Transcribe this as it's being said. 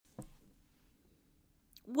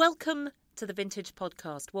Welcome to the Vintage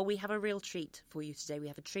Podcast. Well, we have a real treat for you today. We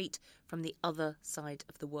have a treat from the other side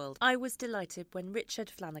of the world. I was delighted when Richard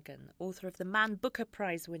Flanagan, author of the Man Booker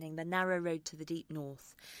Prize winning The Narrow Road to the Deep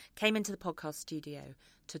North, came into the podcast studio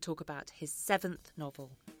to talk about his 7th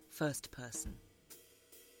novel, First Person.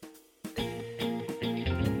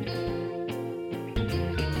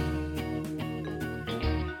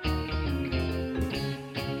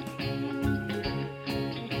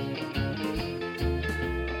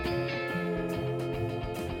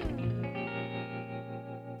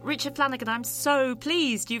 Richard Flanagan, I'm so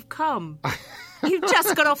pleased you've come. You've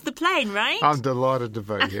just got off the plane, right? I'm delighted to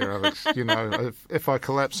be here, Alex. You know, if I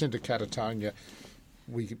collapse into catatonia,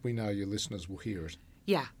 we know your listeners will hear it.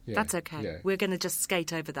 Yeah, that's okay. Yeah. We're going to just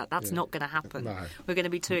skate over that. That's not going to happen. No. We're going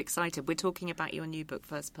to be too excited. We're talking about your new book,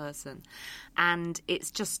 First Person, and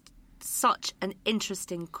it's just such an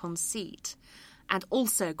interesting conceit. And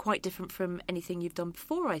also quite different from anything you've done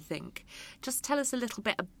before, I think. Just tell us a little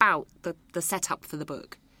bit about the setup for the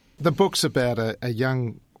book. The book's about a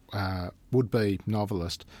young would-be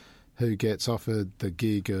novelist who gets offered the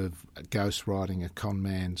gig of ghostwriting a con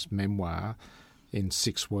man's memoir in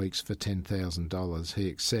 6 weeks for $10,000. He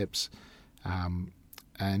accepts,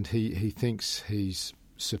 and he thinks he's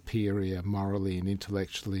superior morally and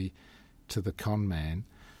intellectually to the con man,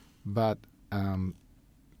 but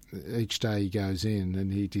each day he goes in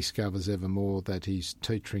and he discovers ever more that he's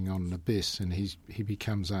teetering on an abyss, and he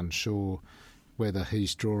becomes unsure whether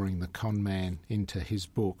he's drawing the con man into his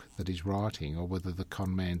book that he's writing or whether the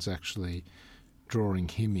con man's actually drawing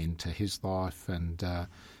him into his life and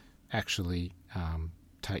actually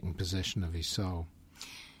taking possession of his soul.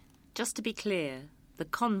 Just to be clear, the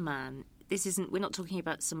con man, we're not talking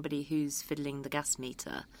about somebody who's fiddling the gas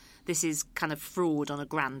meter. This is kind of fraud on a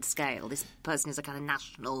grand scale. This person is a kind of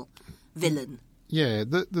national villain. Yeah,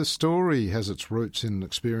 the story has its roots in an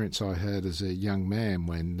experience I had as a young man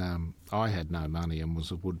when I had no money and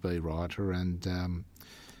was a would-be writer, and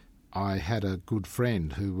I had a good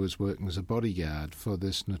friend who was working as a bodyguard for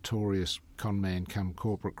this notorious con man come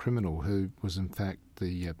corporate criminal who was in fact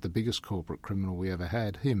the biggest corporate criminal we ever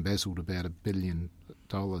had. He embezzled about $1 billion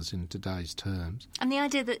in today's terms. And the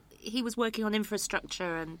idea that he was working on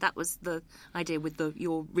infrastructure, and that was the idea with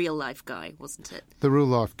your real-life guy, wasn't it? The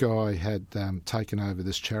real-life guy had taken over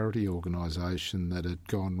this charity organisation that had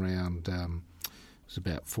gone round, it was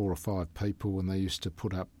about 4 or 5 people, and they used to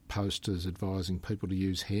put up posters advising people to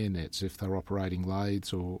use hairnets if they're operating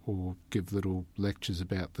lathes or give little lectures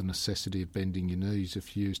about the necessity of bending your knees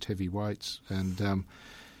if you used heavy weights. And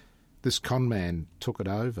this con man took it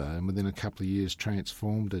over and within a couple of years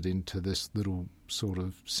transformed it into this little sort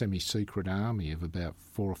of semi-secret army of about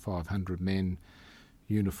 400 or 500 men,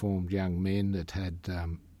 uniformed young men. It had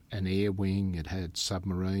an air wing, it had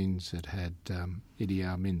submarines, it had Idi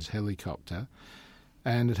Amin's helicopter,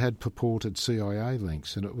 and it had purported CIA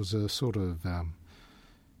links, and it was a sort of...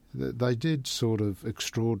 they did sort of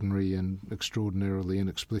extraordinary and extraordinarily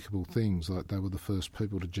inexplicable things, like they were the first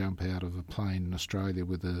people to jump out of a plane in Australia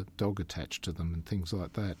with a dog attached to them and things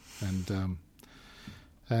like that.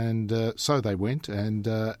 And so they went, and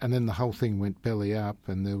then the whole thing went belly up,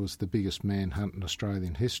 and there was the biggest manhunt in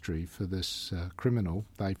Australian history for this criminal.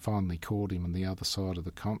 They finally caught him on the other side of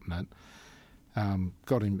the continent,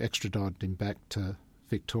 got him, extradited him back to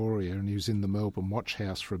Victoria, and he was in the Melbourne Watch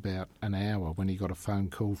House for about an hour when he got a phone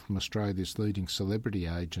call from Australia's leading celebrity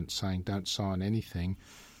agent saying, "Don't sign anything,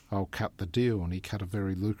 I'll cut the deal." And he cut a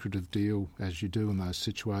very lucrative deal, as you do in those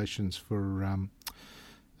situations, for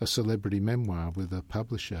a celebrity memoir with a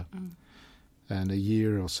publisher. And a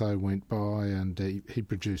year or so went by and he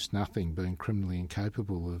produced nothing, being criminally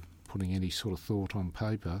incapable of putting any sort of thought on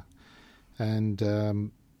paper. And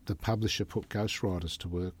the publisher put ghostwriters to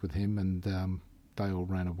work with him, and they all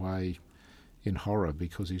ran away in horror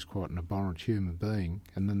because he's quite an abhorrent human being.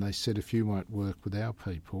 And then they said, "If you won't work with our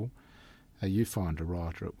people, you find a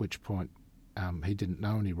writer," at which point he didn't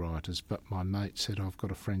know any writers, but my mate said, "I've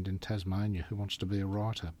got a friend in Tasmania who wants to be a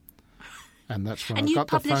writer." And that's when I got the phone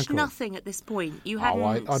call. And you published nothing at this point? You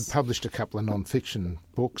hadn't... I'd published a couple of non-fiction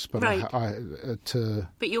books, but right.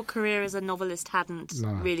 But your career as a novelist hadn't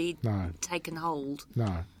really taken hold?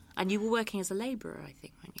 No. And you were working as a labourer, I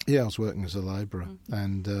think, weren't you? Yeah, I was working as a labourer,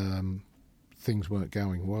 and things weren't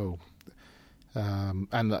going well.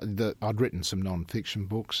 And I'd written some non-fiction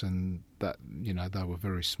books, and that, you know, they were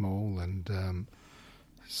very small, and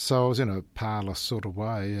so I was in a parlous sort of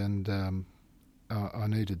way, and I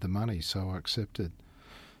needed the money, so I accepted.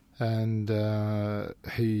 And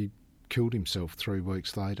he killed himself 3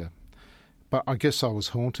 weeks later. But I guess I was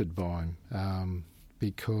haunted by him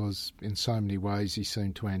because in so many ways he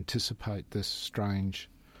seemed to anticipate this strange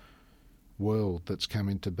world that's come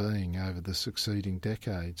into being over the succeeding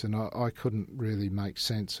decades. And I couldn't really make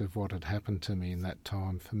sense of what had happened to me in that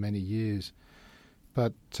time for many years.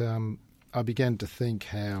 But I began to think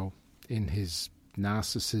how in his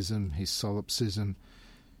narcissism, his solipsism,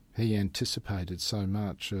 he anticipated so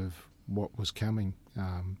much of what was coming.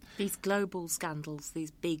 These global scandals,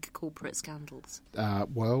 these big corporate scandals.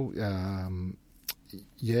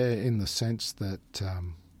 Yeah, in the sense that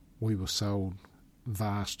we were sold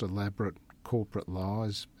vast, elaborate corporate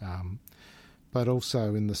lies, but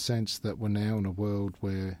also in the sense that we're now in a world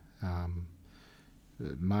where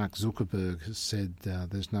Mark Zuckerberg has said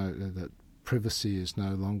that privacy is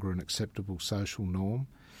no longer an acceptable social norm,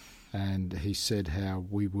 and he said how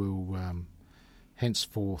we will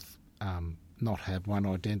henceforth not have one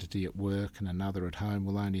identity at work and another at home.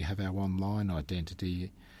 We'll only have our online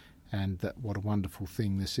identity, and that what a wonderful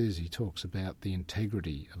thing this is. He talks about the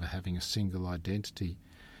integrity of having a single identity.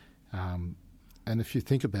 And if you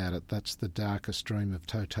think about it, that's the darkest dream of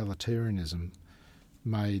totalitarianism,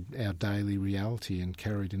 made our daily reality and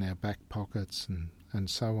carried in our back pockets and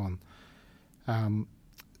so on.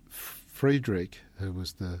 Friedrich, who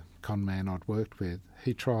was the con man I'd worked with,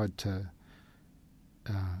 he tried to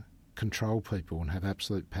control people and have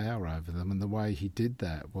absolute power over them, and the way he did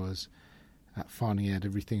that was finding out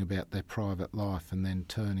everything about their private life and then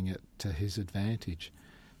turning it to his advantage.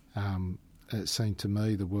 It seemed to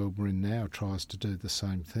me the world we're in now tries to do the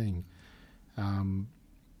same thing.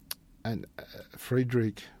 And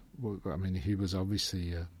Friedrich, I mean, he was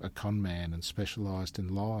obviously a con man and specialised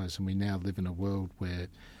in lies, and we now live in a world where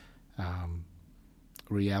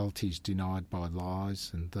reality is denied by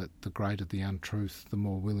lies, and that the greater the untruth, the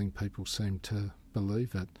more willing people seem to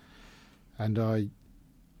believe it. And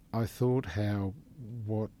I thought how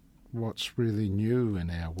what's really new in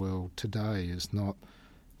our world today is not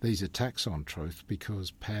these attacks on truth,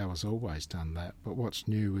 because power's always done that, but what's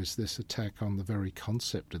new is this attack on the very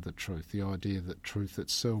concept of the truth, the idea that truth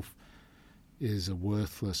itself is a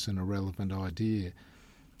worthless and irrelevant idea.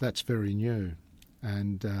 That's very new.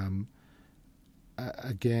 And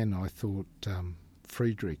again, I thought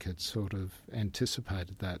Friedrich had sort of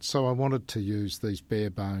anticipated that. So I wanted to use these bare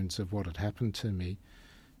bones of what had happened to me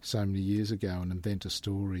so many years ago and invent a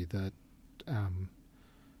story that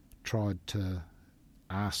tried to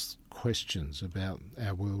ask questions about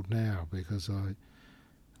our world now, because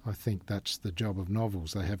I think that's the job of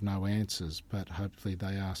novels. They have no answers, but hopefully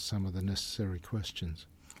they ask some of the necessary questions.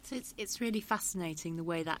 So it's really fascinating the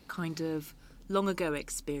way that kind of long ago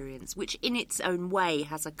experience, which in its own way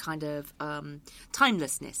has a kind of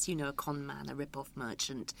timelessness, you know, a con man, a rip-off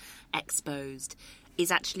merchant, exposed,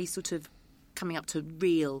 is actually sort of coming up to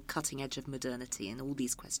real cutting edge of modernity and all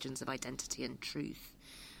these questions of identity and truth.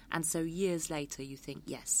 And so years later you think,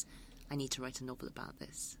 yes, I need to write a novel about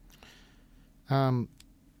this.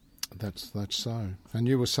 That's so. And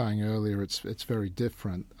you were saying earlier it's very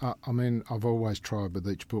different. I mean, I've always tried with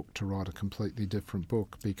each book to write a completely different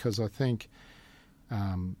book, because I think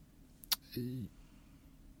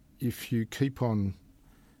if you keep on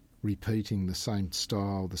repeating the same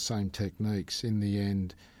style, the same techniques, in the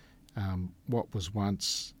end, what was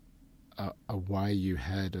once a way you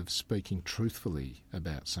had of speaking truthfully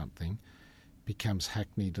about something becomes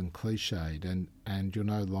hackneyed and cliched, and you're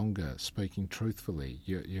no longer speaking truthfully.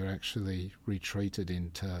 You're actually retreated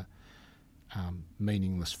into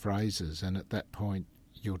meaningless phrases, and at that point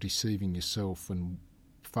you're deceiving yourself, and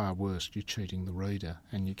far worse, you're cheating the reader,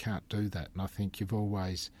 and you can't do that. And I think you've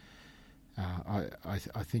always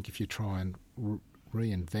I think if you try and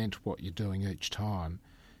reinvent what you're doing each time,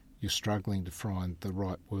 you're struggling to find the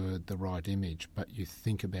right word, the right image, but you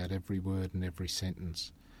think about every word and every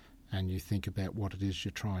sentence, and you think about what it is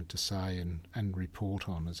you're trying to say and report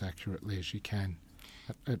on as accurately as you can.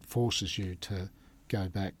 It forces you to go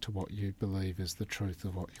back to what you believe is the truth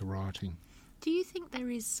of what you're writing. Do you think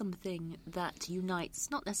there is something that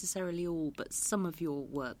unites, not necessarily all, but some of your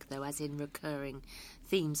work, though, as in recurring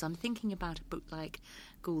themes? I'm thinking about a book like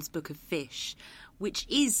Gould's Book of Fish, which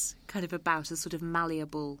is kind of about a sort of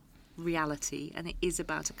malleable reality, and it is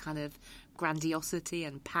about a kind of grandiosity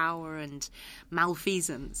and power and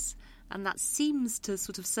malfeasance, and that seems to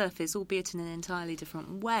sort of surface, albeit in an entirely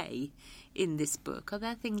different way, in this book. Are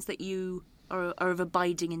there things that you are of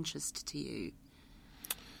abiding interest to you?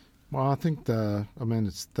 Well, I think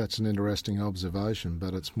that's an interesting observation,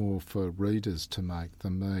 but it's more for readers to make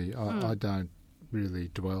than me. I don't really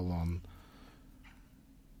dwell on,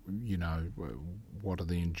 you know, what are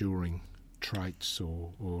the enduring traits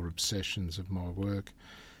or obsessions of my work.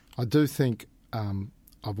 I do think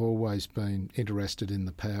I've always been interested in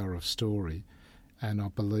the power of story, and I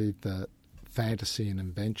believe that fantasy and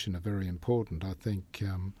invention are very important. I think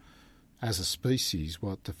as a species,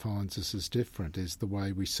 what defines us as different is the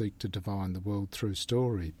way we seek to divine the world through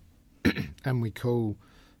story. And we call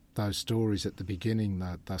those stories at the beginning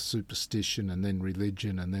the superstition, and then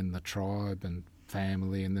religion, and then the tribe and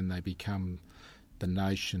family, and then they become the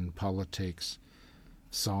nation, politics,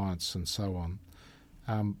 science, and so on.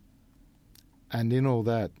 And in all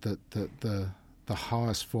that, the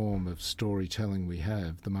highest form of storytelling we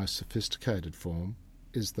have, the most sophisticated form,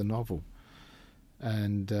 is the novel.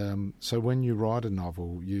 And so when you write a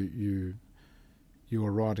novel, you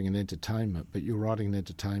are writing an entertainment, but you're writing an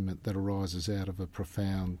entertainment that arises out of a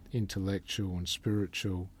profound intellectual and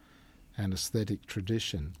spiritual and aesthetic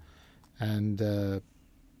tradition. And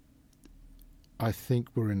I think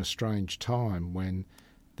we're in a strange time when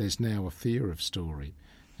there's now a fear of story.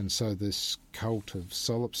 And so this cult of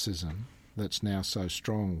solipsism that's now so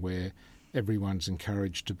strong, where everyone's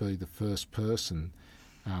encouraged to be the first person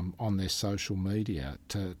on their social media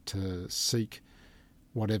to seek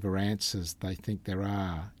whatever answers they think there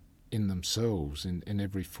are in themselves, in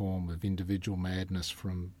every form of individual madness,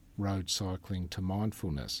 from road cycling to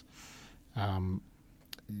mindfulness.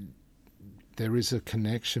 There is a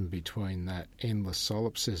connection between that endless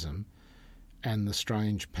solipsism and the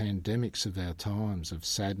strange pandemics of our times, of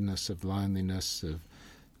sadness, of loneliness, of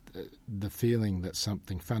the feeling that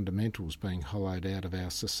something fundamental is being hollowed out of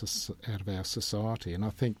our society. And I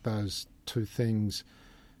think those two things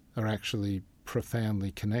are actually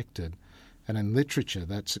profoundly connected. And in literature,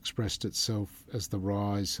 that's expressed itself as the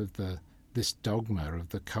rise of this dogma of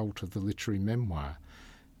the cult of the literary memoir,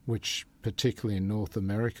 which particularly in North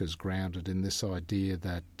America is grounded in this idea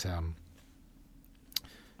that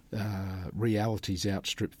realities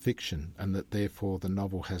outstrip fiction, and that therefore the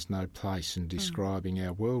novel has no place in describing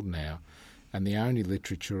our world now. And the only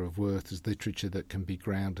literature of worth is literature that can be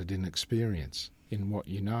grounded in experience, in what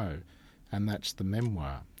you know, and that's the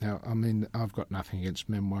memoir. Now, I mean, I've got nothing against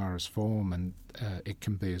memoir as form, and it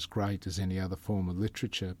can be as great as any other form of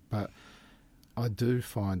literature, but I do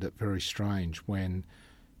find it very strange when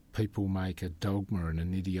people make a dogma and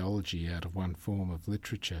an ideology out of one form of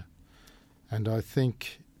literature. And I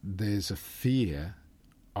think there's a fear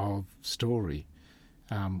of story,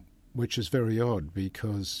 which is very odd,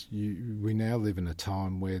 because we now live in a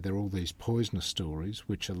time where there are all these poisonous stories,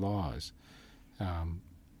 which are lies.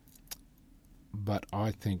 But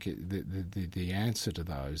I think the answer to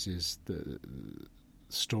those is the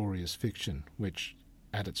story is fiction, which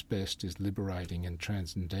at its best is liberating and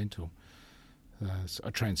transcendental.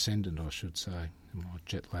 Transcendent, I should say, in my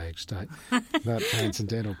jet-lagged state, but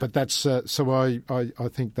transcendental. But that's so. I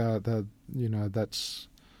think that's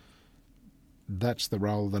the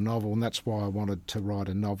role of the novel, and that's why I wanted to write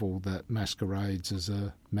a novel that masquerades as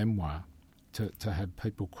a memoir, to have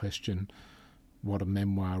people question what a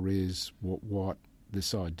memoir is, what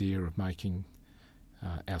this idea of making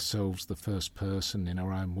ourselves the first person in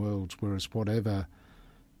our own worlds, whereas whatever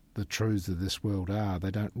the truths of this world are,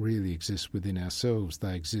 they don't really exist within ourselves,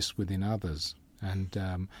 they exist within others.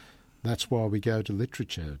 And that's why we go to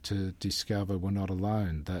literature, to discover we're not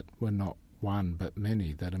alone, that we're not one but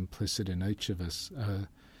many, that implicit in each of us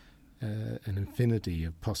an infinity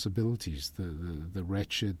of possibilities, the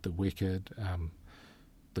wretched, the wicked,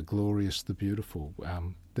 the glorious, the beautiful.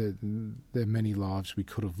 There are many lives we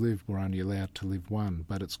could have lived, we're only allowed to live one,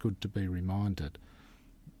 but it's good to be reminded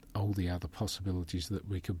all the other possibilities that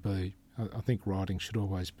we could be. I think writing should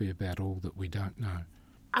always be about all that we don't know.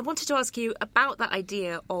 I wanted to ask you about that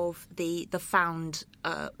idea of the found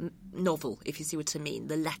novel, if you see what I mean,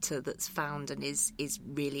 the letter that's found and is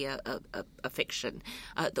really a fiction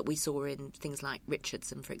that we saw in things like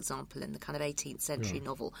Richardson, for example, in the kind of 18th century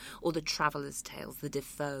novel, or the Traveller's Tales, the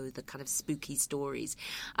Defoe, the kind of spooky stories.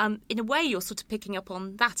 In a way, you're sort of picking up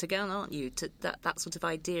on that again, aren't you? That sort of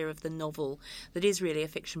idea of the novel that is really a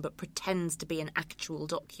fiction but pretends to be an actual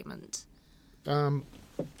document.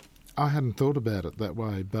 I hadn't thought about it that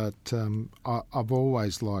way, but I've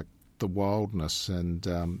always liked the wildness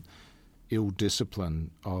and ill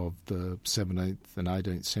discipline of the 17th and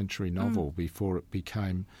 18th century novel before it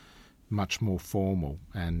became much more formal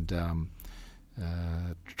and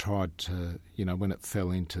tried to, when it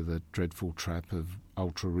fell into the dreadful trap of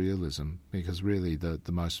ultra-realism, because really the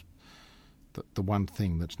one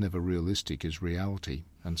thing that's never realistic is reality.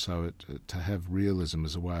 And so to have realism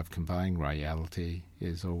as a way of conveying reality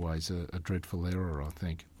is always a dreadful error, I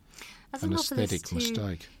think. As an aesthetic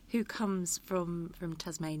mistake. Who comes from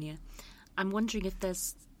Tasmania, I'm wondering if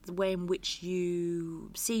there's the way in which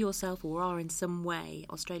you see yourself or are in some way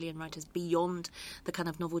Australian writers beyond the kind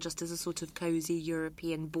of novel just as a sort of cosy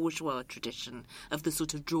European bourgeois tradition of the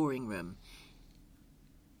sort of drawing room?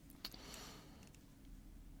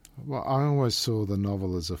 Well, I always saw the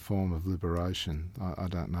novel as a form of liberation. I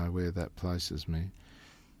don't know where that places me.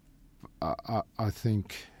 I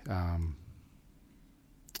think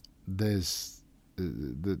there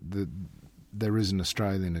is an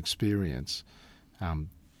Australian experience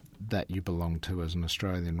that you belong to as an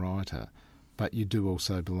Australian writer, but you do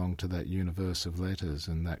also belong to that universe of letters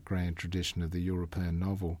and that grand tradition of the European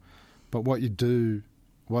novel. But what I do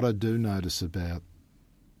notice about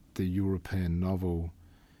the European novel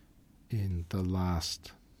in the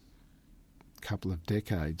last couple of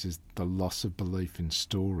decades is the loss of belief in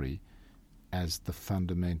story as the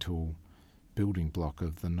fundamental building block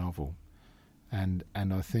of the novel. And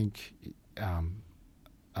I think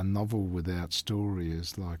a novel without story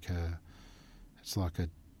is like a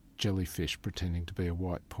jellyfish pretending to be a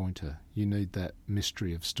white pointer. You need that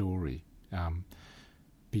mystery of story,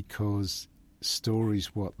 because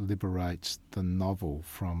story's what liberates the novel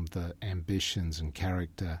from the ambitions and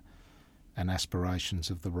character and aspirations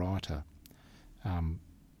of the writer.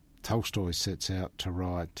 Tolstoy sets out to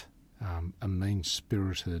write a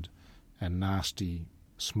mean-spirited and nasty,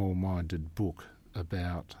 small-minded book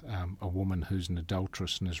about a woman who's an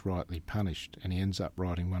adulteress and is rightly punished, and he ends up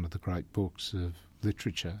writing one of the great books of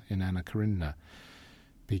literature in Anna Karenina,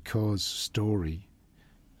 because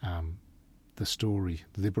the story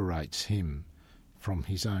liberates him from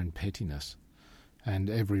his own pettiness. And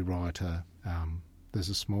every writer, there's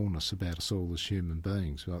a smallness about us all as human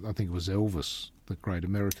beings. I think it was Elvis, the great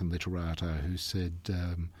American literato, who said,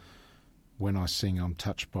 when I sing, I'm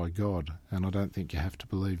touched by God. And I don't think you have to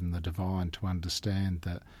believe in the divine to understand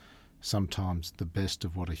that sometimes the best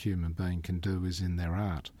of what a human being can do is in their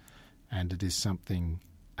art. And it is something,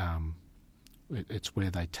 it's where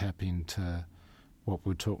they tap into what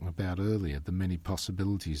we were talking about earlier, the many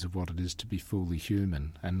possibilities of what it is to be fully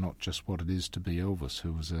human and not just what it is to be Elvis,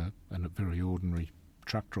 who was a very ordinary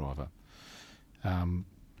truck driver.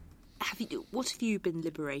 What have you been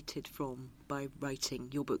liberated from by writing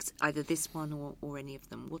your books, either this one or any of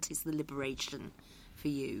them? What is the liberation for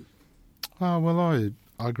you? Oh, well,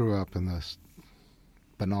 I grew up in this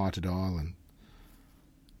benighted island,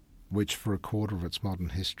 which for a quarter of its modern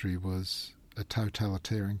history was a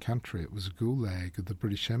totalitarian country. It was a gulag of the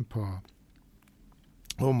British Empire.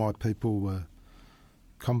 All my people were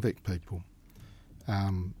convict people.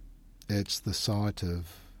 It's the site of,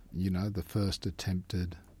 the first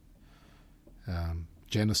attempted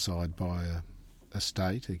genocide by a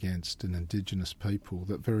state against an indigenous people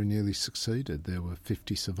that very nearly succeeded. There were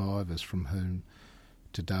 50 survivors from whom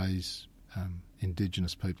today's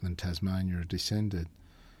indigenous people in Tasmania are descended.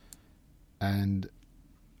 And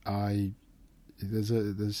there's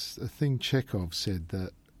a thing Chekhov said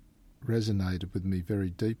that resonated with me very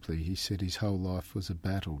deeply. He said his whole life was a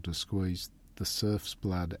battle to squeeze the serf's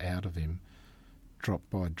blood out of him, drop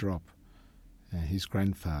by drop. His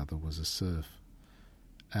grandfather was a serf.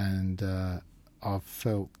 And I've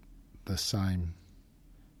felt the same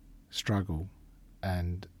struggle,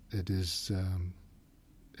 and it is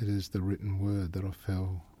the written word that I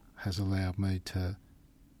feel has allowed me to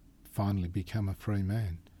finally become a free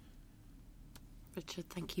man. Richard,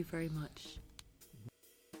 thank you very much.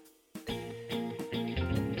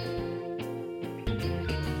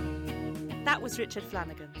 That was Richard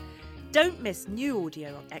Flanagan. Don't miss new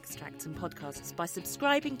audio extracts and podcasts by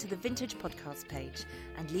subscribing to the Vintage Podcast page,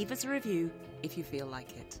 and leave us a review if you feel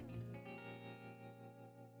like it.